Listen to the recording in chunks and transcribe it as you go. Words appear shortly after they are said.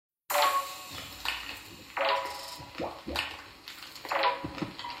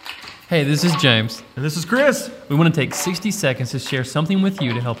Hey, this is James. And this is Chris. We want to take 60 seconds to share something with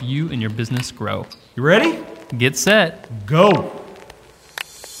you to help you and your business grow. You ready? Get set. Go.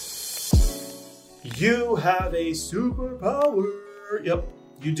 You have a superpower. Yep,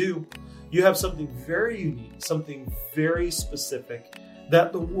 you do. You have something very unique, something very specific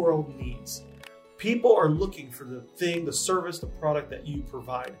that the world needs. People are looking for the thing, the service, the product that you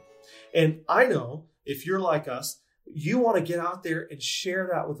provide. And I know if you're like us, you want to get out there and share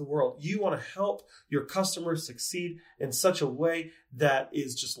that with the world. You want to help your customers succeed in such a way that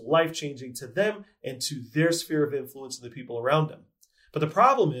is just life-changing to them and to their sphere of influence and the people around them. But the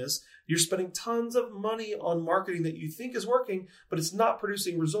problem is you're spending tons of money on marketing that you think is working, but it's not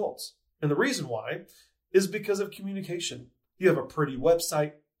producing results. And the reason why is because of communication. You have a pretty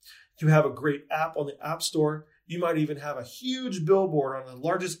website. You have a great app on the App Store. You might even have a huge billboard on the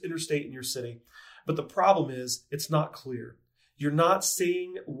largest interstate in your city. But the problem is it's not clear. You're not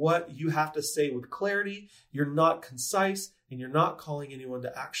saying what you have to say with clarity. You're not concise, and you're not calling anyone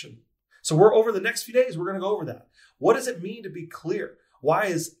to action. So over the next few days, we're going to go over that. What does it mean to be clear? Why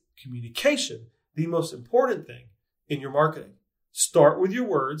is communication the most important thing in your marketing? Start with your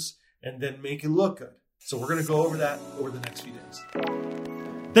words and then make it look good. So we're going to go over that over the next few days.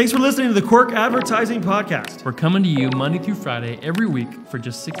 Thanks for listening to the Quirk Advertising Podcast. We're coming to you Monday through Friday every week for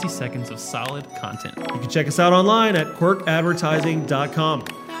just 60 seconds of solid content. You can check us out online at quirkadvertising.com.